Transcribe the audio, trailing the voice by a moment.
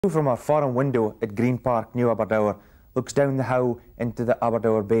From our foreign window at Green Park, New Aberdour, looks down the How into the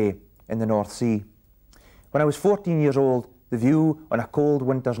Aberdour Bay in the North Sea. When I was 14 years old, the view on a cold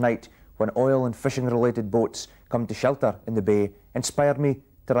winter's night when oil and fishing related boats come to shelter in the bay inspired me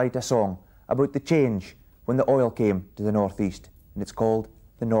to write a song about the change when the oil came to the northeast, and it's called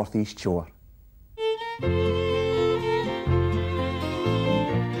The Northeast Shore.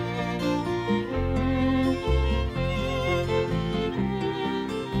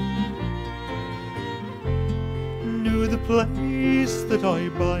 The place that I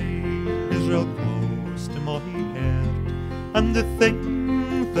bide is real close to my heart, and the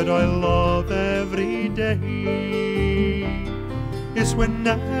thing that I love every day is when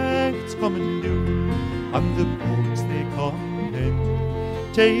night's coming down and the boats they come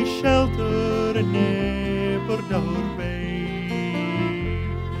in, take shelter in Aberdour Bay.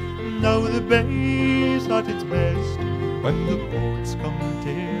 Now the bay's at its best when the boats come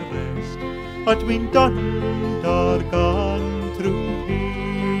to rest atween Dark and through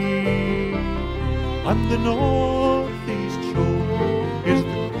here, and the northeast shore is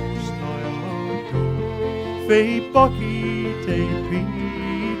the coast I adore. Fae Bucky tae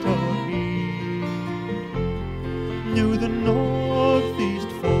Peter here. Knew the northeast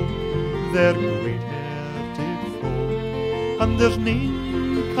folk, they're great-hearted folk, and there's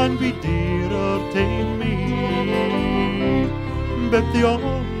none can be dearer to me. But the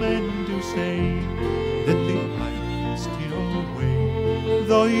old men do say that the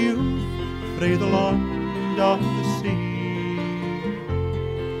the youth frae the land and the sea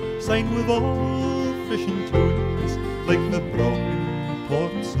sang with all fishing tunes like the broken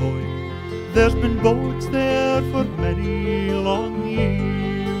port soil. There's been boats there for many long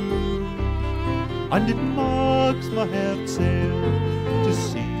years, and it marks my heart sail to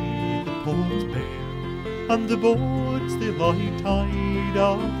see the ports bare and the boats they lie tied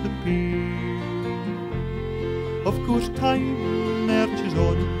at the pier. Of course time marches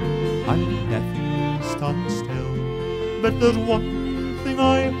on and nothing stands still, but there's one thing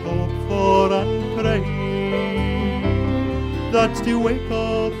I hope for and pray, that's to wake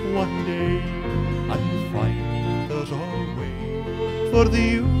up one day and find there's a way for the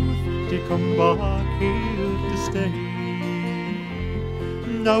youth to come back here to stay.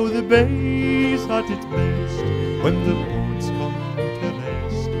 Now the bay's at its best when the boats come to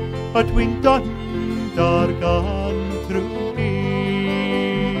rest atween Dark and through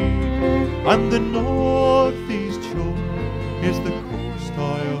here, and the northeast shore is the coast I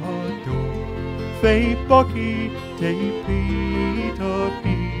adore. Fae Bucky tae Peter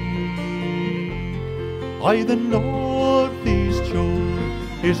here. Aye, the northeast shore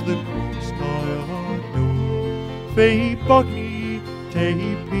is the coast I adore. Fae Bucky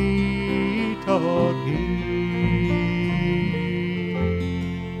tae Peter here.